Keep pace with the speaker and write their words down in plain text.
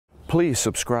Please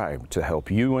subscribe to help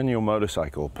you and your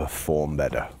motorcycle perform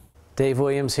better. Dave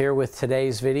Williams here with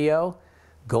today's video,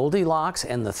 Goldilocks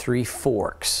and the three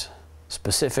forks,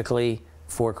 specifically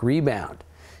fork rebound.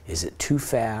 Is it too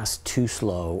fast, too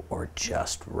slow, or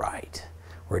just right?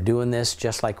 We're doing this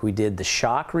just like we did the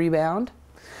shock rebound.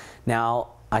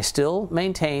 Now, I still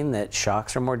maintain that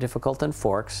shocks are more difficult than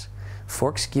forks.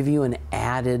 Forks give you an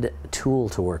added tool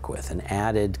to work with, an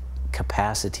added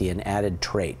capacity, an added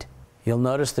trait. You'll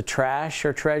notice the Trash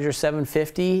or Treasure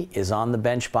 750 is on the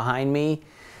bench behind me.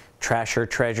 Trash or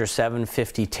Treasure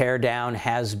 750 teardown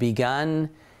has begun,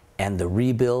 and the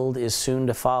rebuild is soon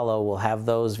to follow. We'll have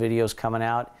those videos coming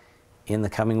out in the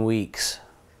coming weeks.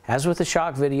 As with the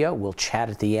shock video, we'll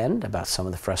chat at the end about some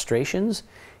of the frustrations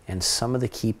and some of the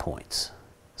key points.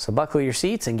 So buckle your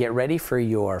seats and get ready for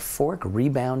your fork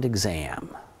rebound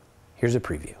exam. Here's a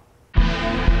preview.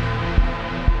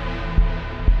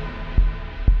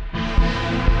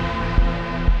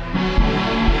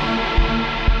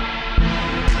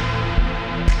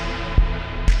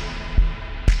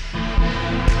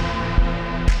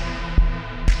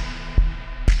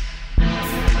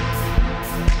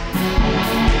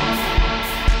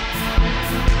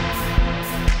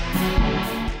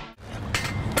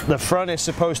 The front is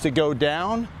supposed to go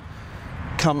down,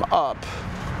 come up,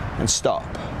 and stop.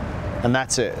 And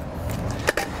that's it.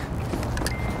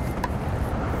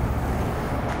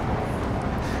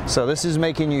 So this is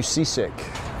making you seasick.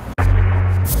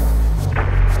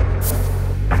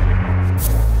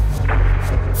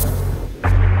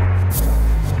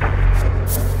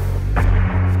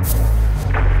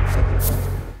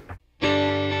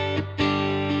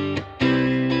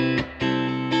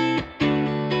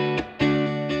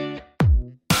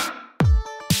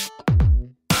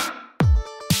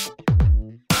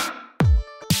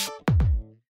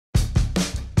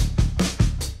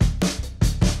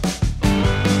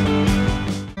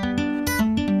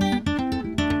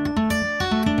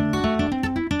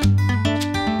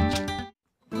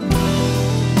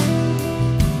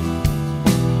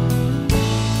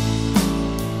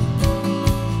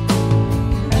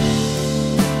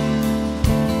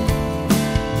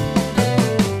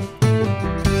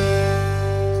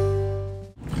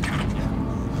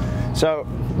 So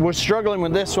we're struggling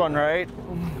with this one, right?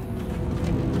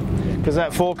 Because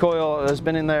that fork coil has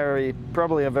been in there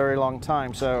probably a very long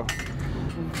time. So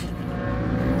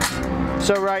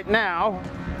right now,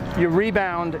 your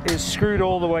rebound is screwed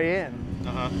all the way in,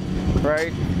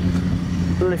 right?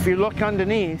 But if you look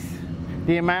underneath,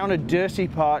 the amount of dirty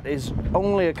part is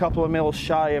only a couple of mils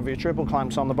shy of your triple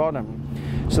clamps on the bottom.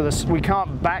 So we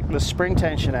can't back the spring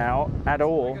tension out at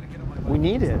all. We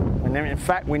need it, and in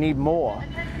fact, we need more.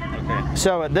 Okay.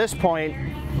 So at this point,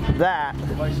 that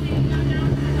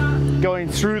going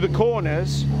through the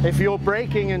corners, if you're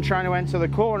braking and trying to enter the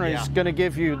corner, it's going to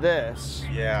give you this.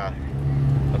 Yeah.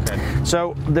 Okay.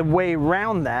 So the way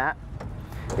around that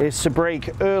is to brake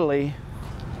early,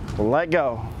 let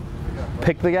go,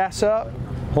 pick the gas up,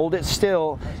 hold it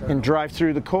still, and drive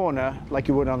through the corner like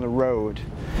you would on the road.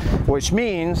 Which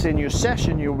means in your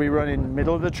session, you'll be running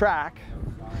middle of the track,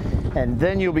 and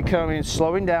then you'll be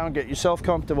slowing down, get yourself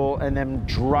comfortable, and then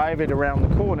drive it around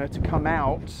the corner to come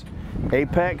out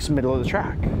apex, middle of the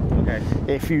track. Okay.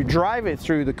 If you drive it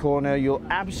through the corner, you'll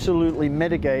absolutely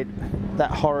mitigate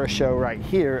that horror show right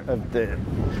here of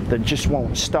that just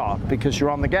won't stop because you're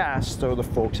on the gas, so the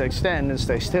forks extend and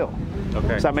stay still. Okay.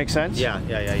 Does that make sense?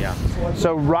 Yeah.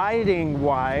 So riding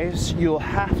wise, you'll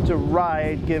have to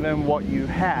ride given what you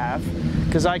have,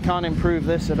 because I can't improve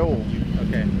this at all.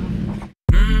 Okay.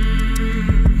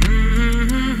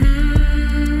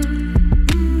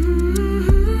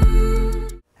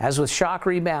 As with shock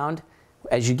rebound,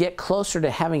 as you get closer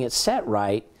to having it set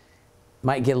right,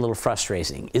 might get a little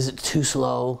frustrating. Is it too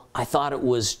slow? I thought it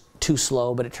was too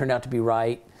slow, but it turned out to be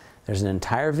right. There's an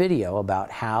entire video about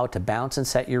how to bounce and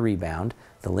set your rebound.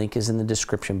 The link is in the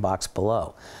description box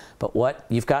below. But what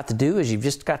you've got to do is you've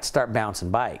just got to start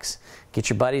bouncing bikes. Get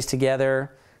your buddies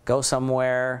together, go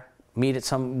somewhere, meet at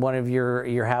one of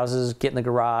your houses, get in the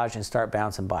garage and start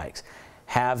bouncing bikes.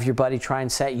 Have your buddy try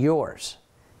and set yours,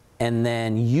 and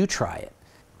then you try it.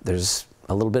 There's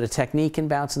a little bit of technique in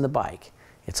bouncing the bike.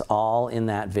 It's all in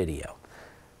that video.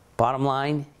 Bottom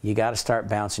line, you got to start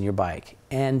bouncing your bike.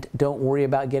 And don't worry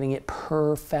about getting it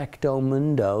perfecto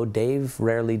mundo. Dave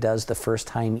rarely does the first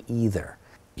time either.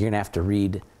 You're going to have to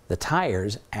read the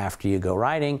tires after you go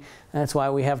riding. That's why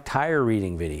we have tire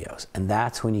reading videos. And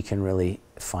that's when you can really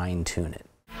fine tune it.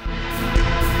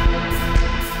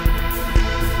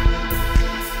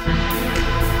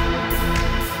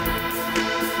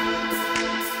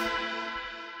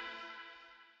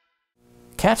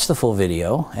 Catch the full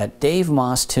video at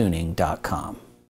davemosstuning.com.